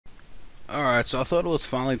Alright, so I thought it was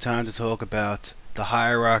finally time to talk about the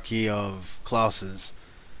hierarchy of classes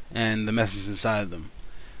and the methods inside them.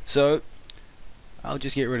 So, I'll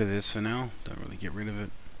just get rid of this for now. Don't really get rid of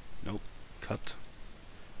it. Nope. Cut.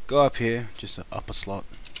 Go up here, just the upper slot.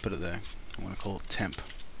 Put it there. I'm going to call it temp.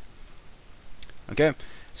 Okay,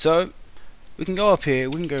 so we can go up here,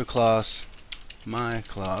 we can go class, my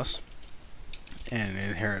class, and it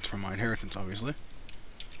inherits from my inheritance, obviously.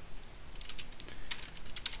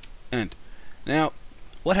 And now,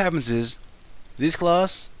 what happens is, this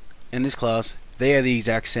class and this class, they are the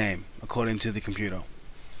exact same, according to the computer.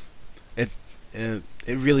 It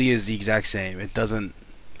really is the exact same. It doesn't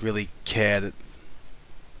really care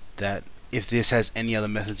that if this has any other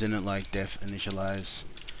methods in it, like def initialize,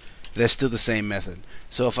 they're still the same method.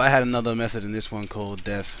 So if I had another method in this one called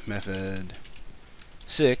def method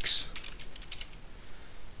 6,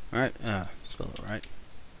 right? Spell it right.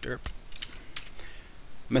 Derp.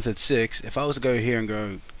 Method 6. If I was to go here and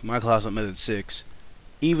go my class on method 6,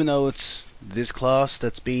 even though it's this class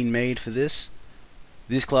that's being made for this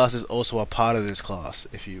class is also a part of this class,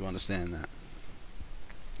 if you understand that.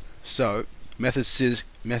 So method 6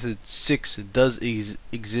 does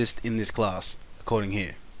exist in this class, according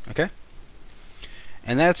here. Okay?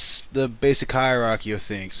 And that's the basic hierarchy of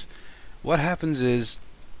things. What happens is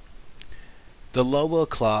the lower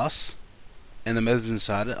class and the methods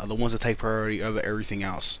inside it are the ones that take priority over everything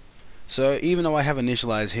else. So even though I have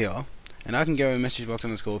initialize here, and I can go in message box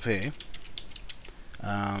underscore p,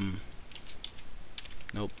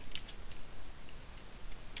 nope,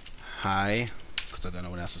 hi, because I don't know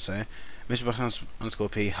what else to say, message box underscore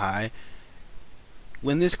p, hi.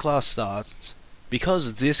 When this class starts,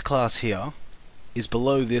 because this class here is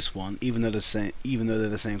below this one, even though they're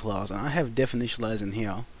the same class, and I have def initialize in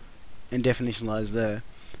here and def initialize there,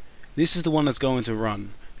 this is the one that's going to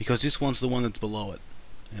run, because this one's the one that's below it.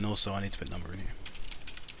 And also I need to put number in here.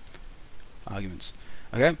 Arguments.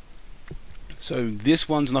 Okay? So this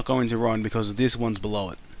one's not going to run because this one's below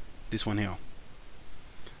it. This one here.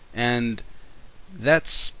 And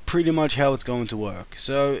that's pretty much how it's going to work.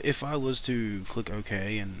 So if I was to click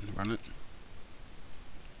OK and run it,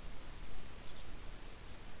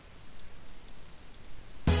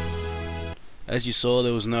 as you saw,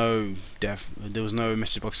 there was no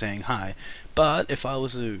message box saying hi. But if I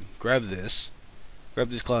was to grab this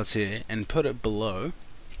class here and put it below,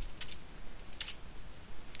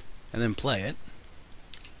 and then play it,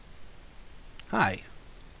 hi.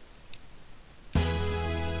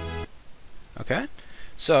 Okay,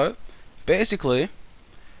 so basically,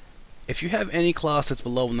 if you have any class that's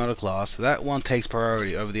below another class, that one takes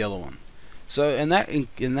priority over the other one. So, and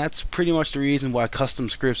that's pretty much the reason why custom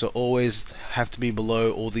scripts always have to be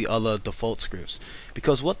below all the other default scripts.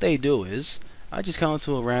 Because what they do is, I just come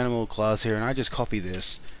to a random old class here and I just copy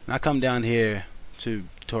this, and I come down here to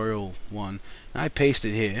tutorial 1, and I paste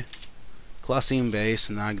it here, class theme base,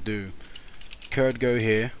 and I do code go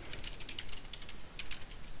here.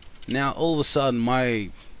 Now all of a sudden my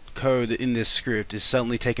code in this script is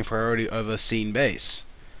suddenly taking priority over scene base.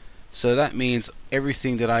 So that means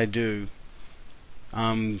everything that I do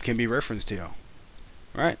can be referenced here,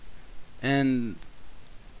 right? And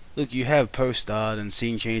look, you have post start and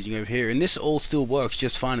scene changing over here, and this all still works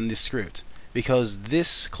just fine in this script, because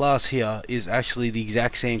this class here is actually the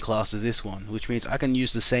exact same class as this one, which means I can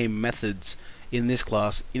use the same methods in this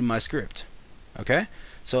class in my script. Okay,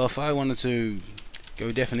 so if I wanted to go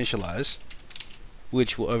def initialize,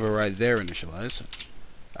 which will override their initialize,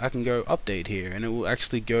 I can go update here, and it will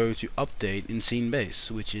actually go to update in scene base,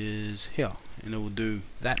 which is here, and it will do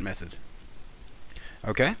that method.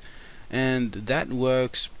 Okay, and that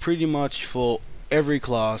works pretty much for every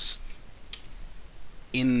class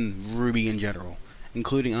in Ruby in general,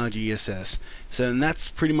 including RGSS. So, and that's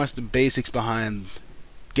pretty much the basics behind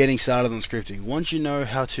getting started on scripting. Once you know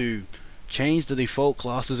how to change the default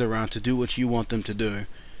classes around to do what you want them to do,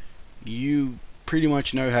 you pretty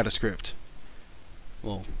much know how to script.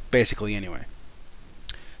 Well, basically anyway.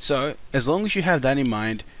 So, as long as you have that in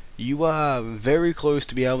mind, you are very close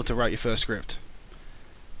to be able to write your first script.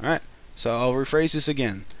 Alright, so I'll rephrase this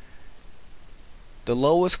again. The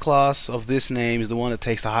lowest class of this name is the one that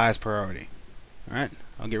takes the highest priority. Alright,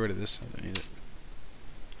 I'll get rid of this. I don't need it.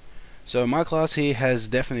 So my class here has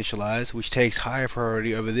def initialize, which takes higher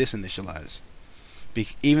priority over this initialize.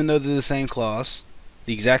 Even though they're the same class,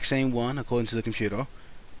 the exact same one according to the computer,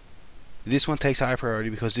 this one takes higher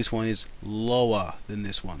priority because this one is lower than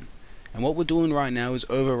this one. And what we're doing right now is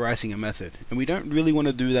overwriting a method, and we don't really want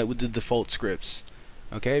to do that with the default scripts.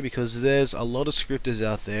 Okay, because there's a lot of scripters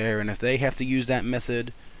out there, and if they have to use that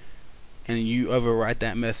method, and you overwrite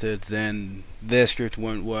that method, then their script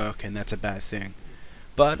won't work, and that's a bad thing.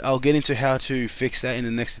 But I'll get into how to fix that in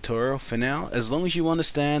the next tutorial. For now, as long as you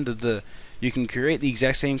understand that you can create the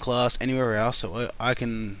exact same class anywhere else, so I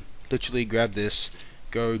can literally grab this,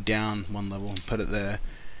 go down one level and put it there,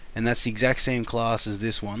 and that's the exact same class as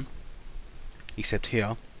this one, except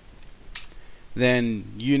here, then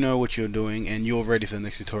you know what you're doing and you're ready for the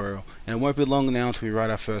next tutorial. And it won't be long now until we write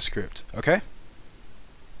our first script. Okay?